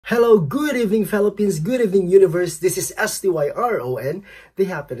Hello, good evening Philippines, good evening universe. This is Styron, the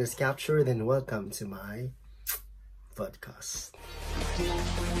happiness captured, and welcome to my podcast.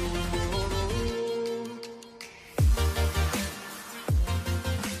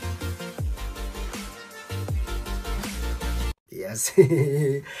 Yes,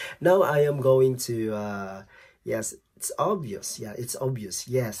 now I am going to, yes, it's obvious. Yeah, it's obvious.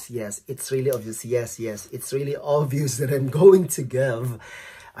 Yes, it's really obvious. Yes, it's really obvious that I'm going to give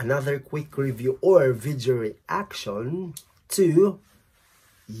another quick review or video reaction to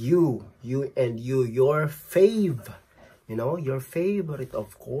your fave, your favorite,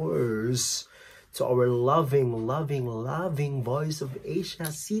 of course, to our loving voice of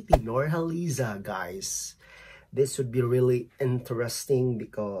Asia, Siti Nurhaliza, guys. This would be really interesting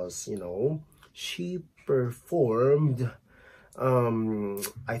because, she performed,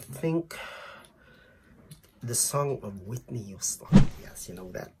 I think, the song of Whitney Houston. Yes,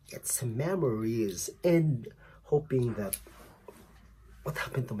 that it's memories, and hoping that, what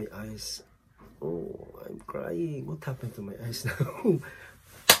happened to my eyes? Oh, I'm crying. What happened to my eyes now?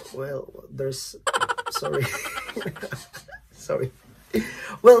 Well, there's, sorry. Sorry.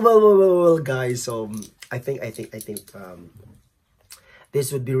 Well, guys, I think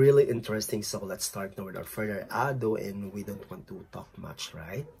this would be really interesting. So let's start now without further ado, and we don't want to talk much,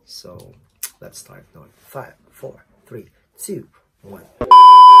 right? So let's start now. 5, 4, 3, 2, 1.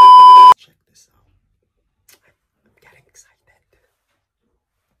 Check this out. I'm getting excited.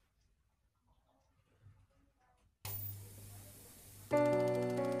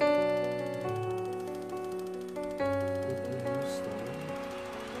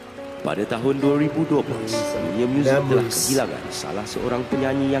 Pada tahun 2012, dunia muzik telah kehilangan salah seorang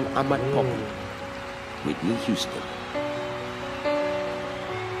penyanyi yang amat popular, Whitney Houston.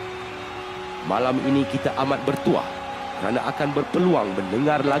 Malam ini kita amat bertuah kerana akan berpeluang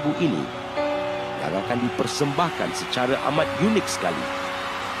mendengar lagu ini yang akan dipersembahkan secara amat unik sekali.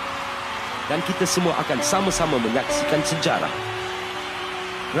 Dan kita semua akan sama-sama menyaksikan sejarah.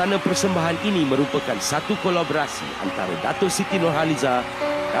 Kerana persembahan ini merupakan satu kolaborasi antara Dato' Siti Nurhaliza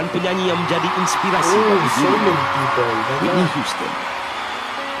dan penyanyi yang menjadi inspirasi bagi dunia, Whitney Houston.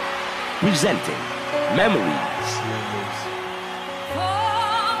 Presenting Memories.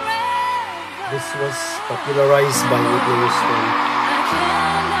 This was popularized by Whitney Houston. I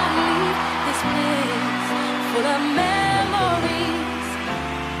cannot leave this place full of memories.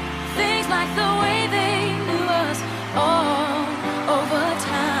 Things like the way they knew us all over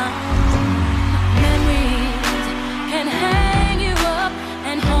town. Memories can hang you up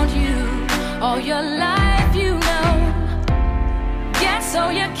and haunt you all your life, Yet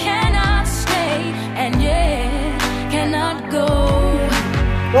so you cannot stay, and yet cannot go.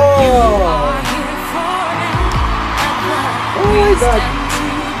 You are here forever. Oh my God.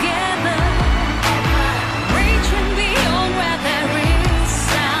 Together, reaching beyond where there is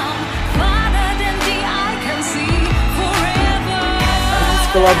sound, farther than the eye can see. Forever.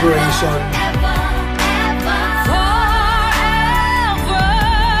 It's collaboration.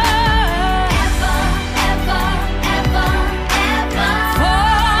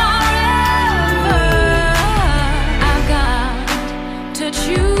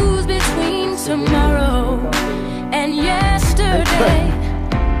 Tomorrow and yesterday,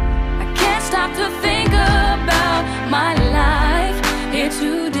 I can't stop to think about my life here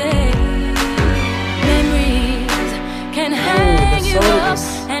today. Memories can hang you up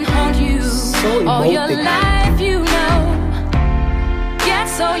and haunt you all your life, Yet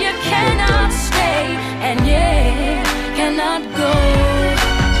so you cannot stay, and yet cannot go.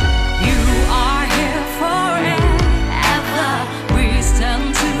 You are here forever. We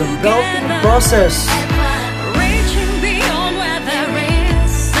stand together. Process. Reaching beyond where there is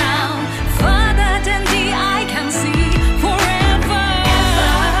sound, farther than the eye can see. Forever,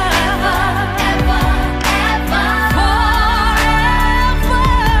 forever.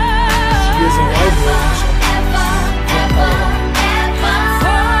 She is a wide range.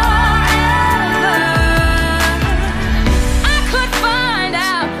 I could find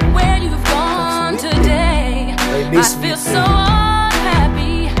out where you've gone today. I feel so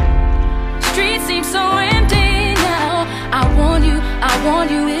unhappy. Streets seem so empty.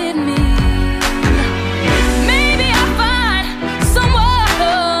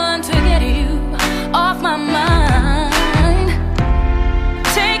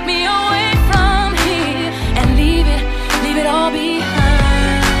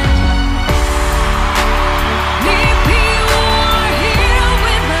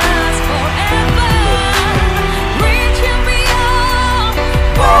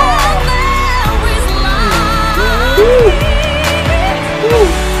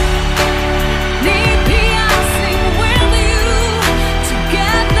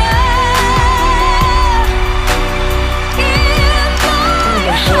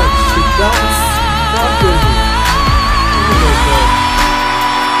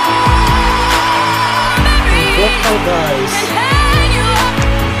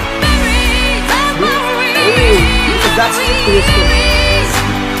 memories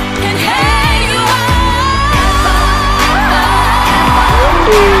can hang you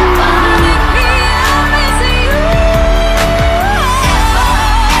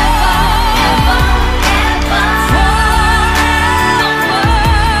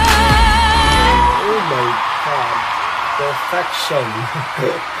perfection.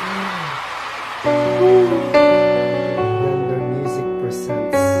 Yonder Music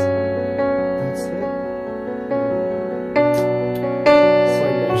presents. That's it. So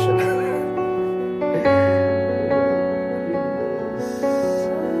emotional.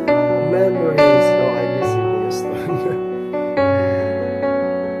 Memories. No, I miss you, Houston.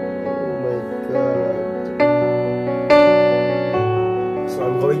 Oh my God. So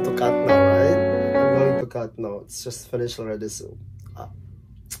I'm going to cut now, right? I'm going to cut now. It's just finished already, so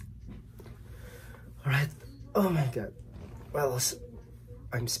alright. Oh my God. Well,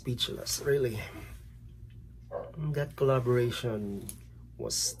 I'm speechless, really. That collaboration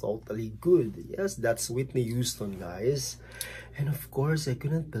was totally good. Yes, that's Whitney Houston, guys. And of course, I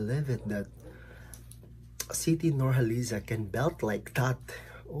couldn't believe it that Siti Nurhaliza can belt like that.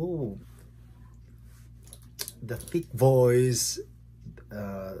 Oh, the thick voice,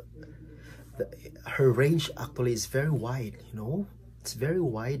 her range actually is very wide, you know. It's very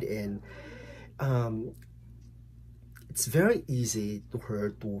wide, and it's very easy to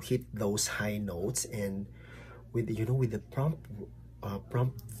her to hit those high notes, and with, you know, with the prompt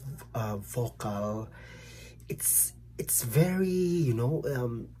vocal, it's very, you know,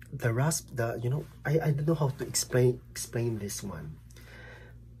 the rasp, the, you know, I don't know how to explain this one.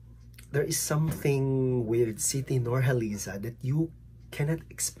 There is something with Siti Nurhaliza that you cannot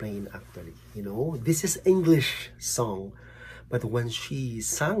explain actually, you know. This is English song, but when she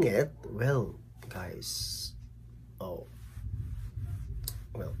sang it, well, guys, oh,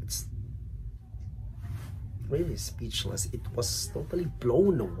 well, it's really speechless. It was totally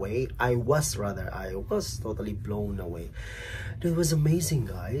blown away. I was totally blown away. That was amazing,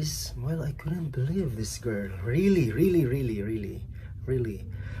 guys. Well, I couldn't believe this girl. Really.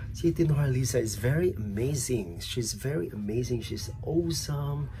 Siti Nurhaliza is very amazing. She's very amazing. She's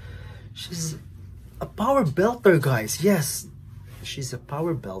awesome. She's a power belter, guys. Yes, she's a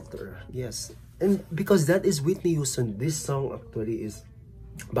power belter. Yes, and because that is Whitney Houston. This song actually is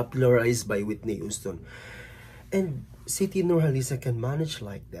popularized by Whitney Houston, and Siti Nurhaliza can manage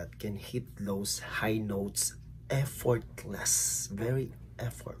like that. Can hit those high notes effortless. Very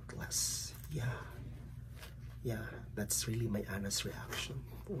effortless. Yeah, that's really my honest reaction.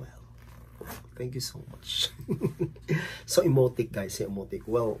 Well, thank you so much. So emotic, guys, so emotic.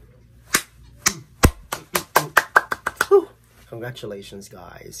 Well, congratulations,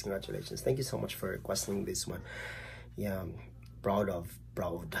 guys, congratulations. Thank you so much for requesting this one. Yeah, proud of.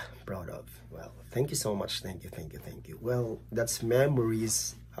 Well, thank you so much. Thank you. Well, that's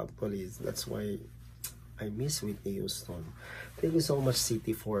memories actually. That's why I miss Whitney Houston. Thank you so much,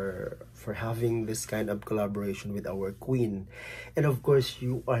 Siti, for having this kind of collaboration with our queen. And of course,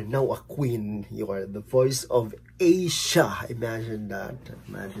 you are now a queen. You are the voice of Asia. Imagine that,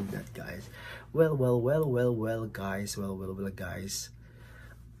 guys. Well, guys. Well, guys.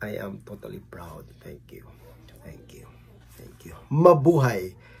 I am totally proud. Thank you.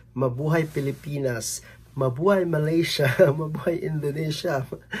 Mabuhay Pilipinas. Mabuhay Malaysia, mabuhay Indonesia.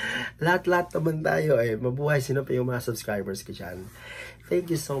 Lahat naman tayo eh. Mabuhay, sino pa yung mga subscribers ko dyan.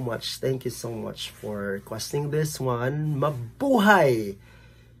 Thank you so much for requesting this one. Mabuhay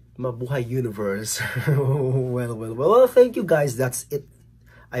universe. Well, thank you, guys. That's it.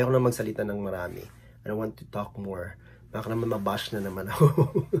 Ayoko na magsalita ng marami. I don't want to talk more. Baka naman mabash na naman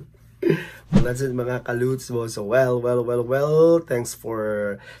ako. Well, that's it, mga Kalutsbo. So well, thanks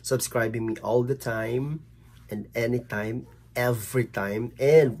for subscribing me all the time and anytime, every time.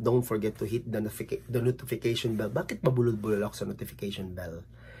 And don't forget to hit the notification bell. Bakit mabulol-bulol ako sa notification bell?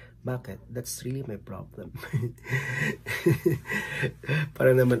 Bakit? That's really my problem. Para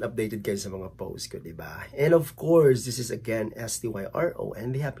naman updated kayo sa mga posts ko, diba? And of course, this is again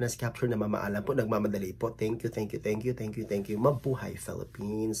STYRON, the happiness capture na mamaalam po, nagmamadali po. Thank you. Mabuhay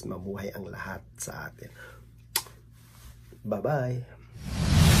Philippines, mabuhay ang lahat sa atin. Bye-bye.